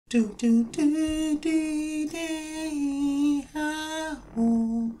Do do do do do ha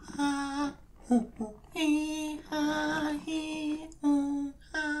ho ha ho ho he ha he ho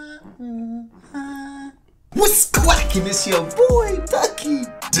ha ho ha. What's quacking? It's your boy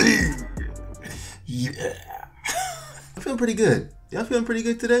DuckyDee. Yeah. I'm feeling pretty good. Y'all feeling pretty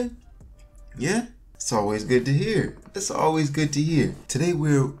good today? Yeah? It's always good to hear. It's always good to hear. Today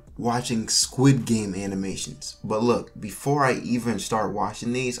we're watching Squid Game animations. But look, before I even start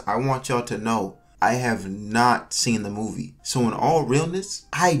watching these, I want y'all to know I have not seen the movie. So in all realness,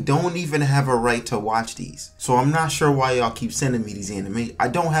 I don't even have a right to watch these. So I'm not sure why y'all keep sending me these animations. I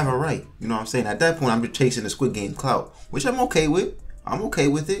don't have a right. You know what I'm saying? At that point, I'm just chasing the Squid Game clout, which I'm okay with. I'm okay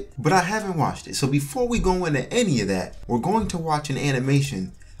with it, but I haven't watched it. So before we go into any of that, we're going to watch an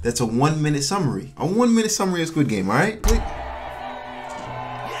animation that's a 1-minute summary. A 1-minute summary of Squid Game, all right? Click.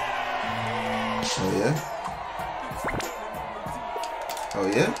 Oh yeah? Oh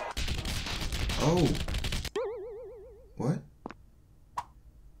yeah? Oh. What?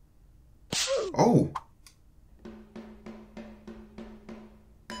 Oh.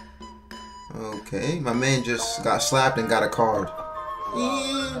 Okay, my man just got slapped and got a card.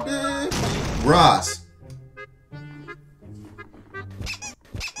 Ross.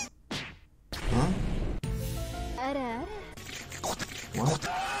 Huh? What?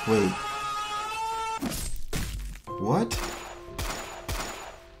 Wait. What?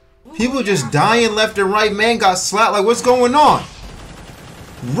 People just dying left and right. Man got slapped. Like, what's going on?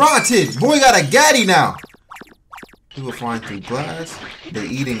 Rotted. Boy got a gaddy now. People flying through glass. They're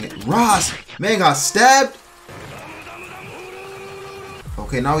eating it. Ross. Man got stabbed.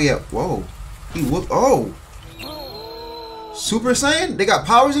 Okay, now we have. Whoa. He whooped. Oh. Super Saiyan? They got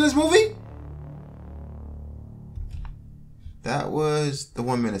powers in this movie? That was the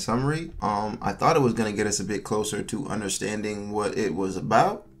 1-minute summary. I thought it was gonna get us a bit closer to understanding what it was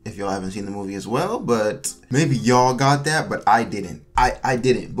about, if y'all haven't seen the movie as well, but maybe y'all got that, but I didn't. I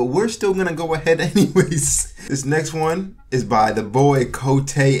didn't, but we're still gonna go ahead anyways. This next one is by the boy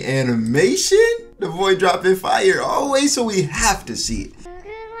Kote Animation. The boy dropping fire always, so we have to see it.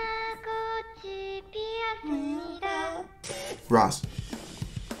 Ross.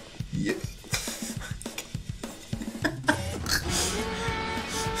 Yeah.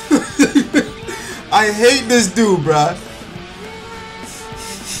 I hate this dude, bruh.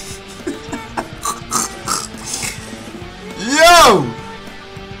 Yo!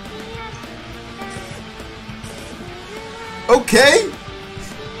 Okay.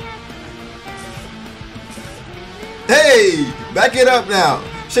 Hey, back it up now.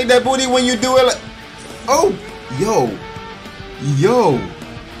 Shake that booty when you do it. Like, oh, yo. Yo.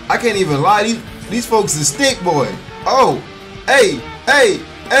 I can't even lie. These folks is stick, boy. Oh, hey, hey,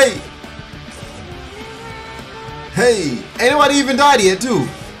 hey. Hey, ain't nobody even died yet, too.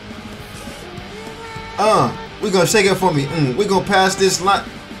 We gonna shake it for me. We gonna pass this line.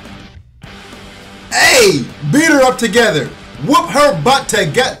 Hey, beat her up together. Whoop her butt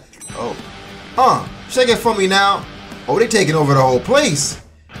together. Oh, shake it for me now. Oh, they taking over the whole place.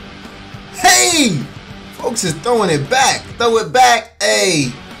 Hey, folks is throwing it back. Throw it back.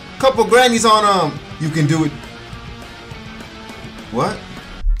 Hey, couple grannies on You can do it. What?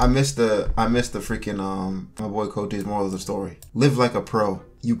 I missed the freaking my boy Cote's moral of the story. Live like a pro.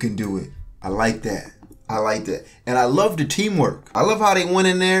 You can do it. I like that. I like that. And I love the teamwork. I love how they went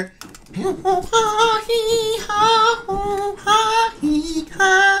in there.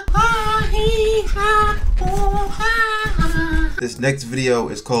 This next video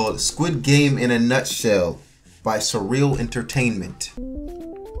is called Squid Game in a Nutshell by Surreal Entertainment.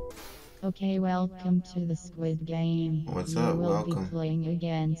 Okay, welcome to the Squid Game. What's up? Welcome. We will be playing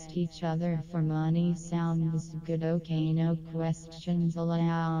against each other for money. Sounds good? Okay, no questions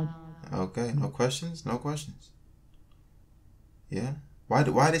allowed. Okay, no questions? No questions. Yeah? Why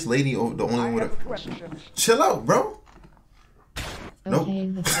this lady the only one with a... Chill out, bro. Okay,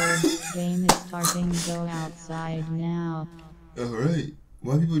 the first game is starting. Go outside now. Alright.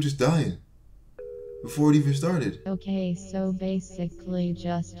 Why are people just dying? Before it even started. Okay, so basically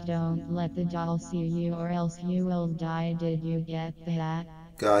just don't let the doll see you or else you will die. Did you get that?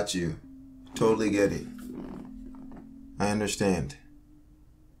 Got you. Totally get it. I understand.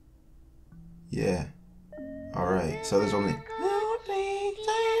 Yeah. Alright, so there's only...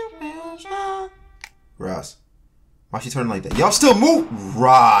 Ross. Why she turning like that? Y'all still move?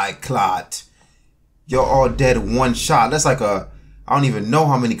 Right, clot. Y'all all dead in one shot. That's like a... I don't even know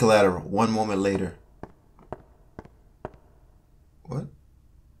how many collateral. 1 moment later. What?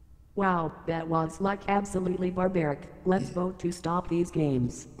 Wow, that was like absolutely barbaric. Let's vote to stop these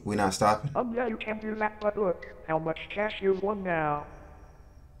games. We're not stopping. Yeah, you can do that, but look, how much cash you won now.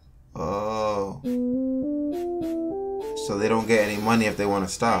 Oh. So they don't get any money if they want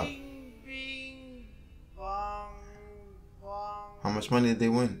to stop. How much money did they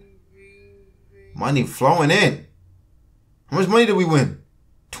win? Money flowing in. How much money did we win?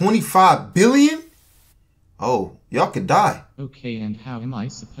 25 billion? Oh, y'all could die. Okay, and how am I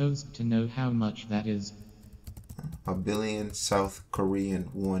supposed to know how much that is? A billion South Korean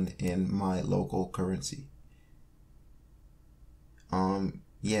won in my local currency.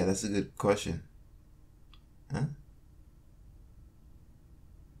 Yeah, that's a good question. Huh?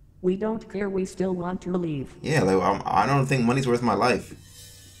 We don't care, we still want to leave. Yeah, like I don't think money's worth my life.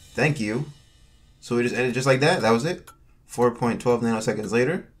 Thank you. So we just ended just like that? That was it? 4.12 nanoseconds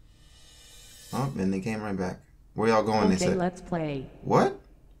later? Oh, and they came right back. Where y'all going, they Okay, said? let's play. What?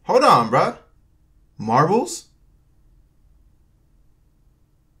 Hold on, bruh. Marbles?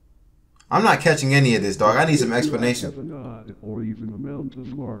 I'm not catching any of this, dog. I need some explanation. I have an odd or even amount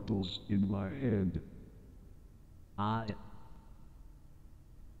of marbles in my hand. I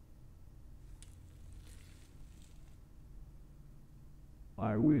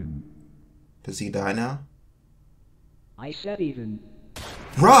win. Does he die now? I said even.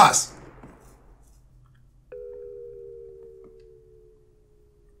 Ross!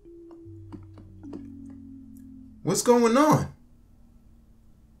 What's going on?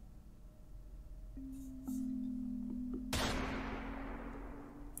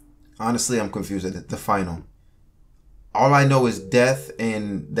 Honestly, I'm confused at the final. All I know is death,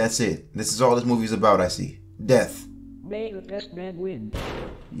 and that's it. This is all this movie's about, I see. Death. May the best man win.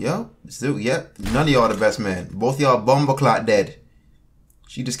 Yep. Still, yep. None of y'all the best man. Both y'all bumbleclot dead.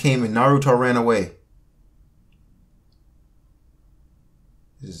 She just came and Naruto ran away.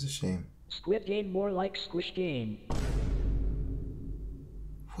 This is a shame. Squid Game more like Squish Game.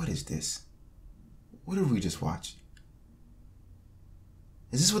 What is this? What did we just watch?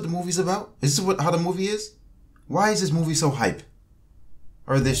 Is this what the movie's about? Is this how the movie is? Why is this movie so hype?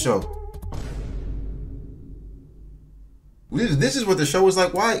 Or this show? This is what the show is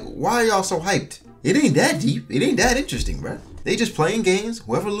like. Why are y'all so hyped? It ain't that deep. It ain't that interesting, bruh. They just playing games.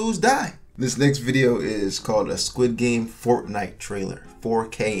 Whoever lose, die. This next video is called a Squid Game Fortnite trailer.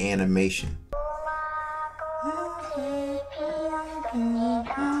 4K animation.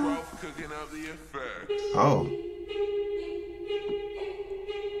 Oh.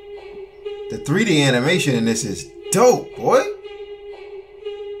 The 3D animation in this is dope, boy.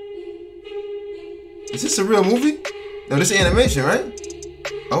 Is this a real movie? No, this is animation, right?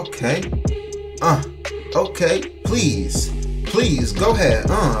 Okay. Okay. Please, go ahead.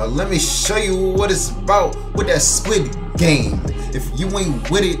 Let me show you what it's about with that Squid Game. If you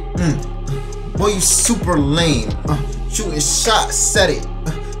ain't with it, boy, you super lame. Shooting shots, set it.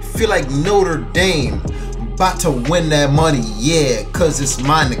 Feel like Notre Dame. About to win that money, yeah, cause it's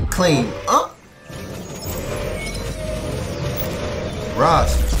mine to claim.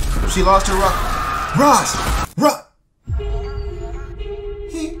 Ross, she lost her rock. Ross!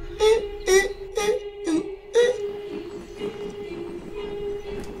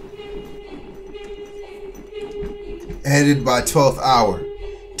 Edited by 12th hour.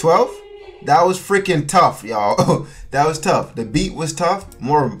 12? That was freaking tough, y'all. That was tough. The beat was tough.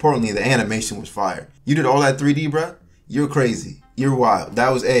 More importantly, the animation was fire. You did all that 3D, bruh? You're crazy. You're wild. That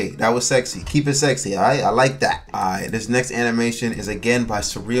was that was sexy. Keep it sexy, alright? I like that. Alright, this next animation is again by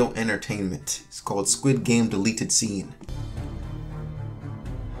Surreal Entertainment. It's called Squid Game Deleted Scene.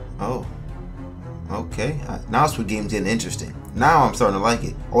 Oh. Okay. Now Squid Game's getting interesting. Now I'm starting to like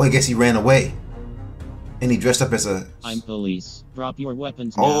it. Oh, I guess he ran away. And he dressed up as a... I'm police. Drop your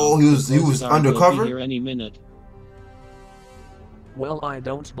weapons now. Oh, he was undercover? Will be here any minute. Well, I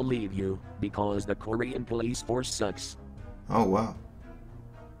don't believe you, because the Korean police force sucks. Oh, wow.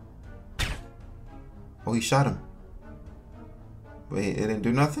 Oh, he shot him. Wait, it didn't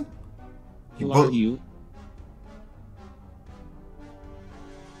do nothing? Who are you?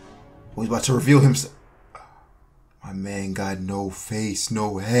 Oh, he's about to reveal himself. My man got no face,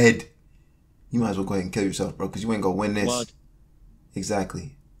 no head. You might as well go ahead and kill yourself, bro, because you ain't gonna win this. What?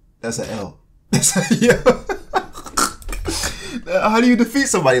 Exactly. That's an L. Yeah. How do you defeat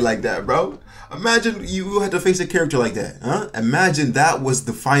somebody like that, bro? Imagine you had to face a character like that, huh? Imagine that was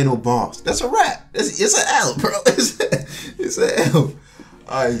the final boss. That's a wrap. It's an L, bro. It's an L.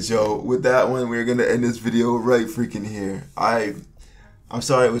 Alright, Joe. With that one, we're gonna end this video right freaking here. I'm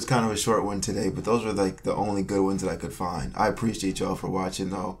sorry it was kind of a short one today, but those were like the only good ones that I could find. I appreciate y'all for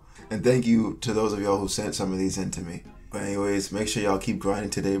watching though. And thank you to those of y'all who sent some of these in to me. But anyways, make sure y'all keep grinding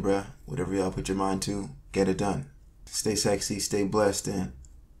today, bruh. Whatever y'all put your mind to, get it done. Stay sexy, stay blessed, and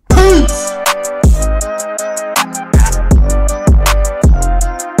peace!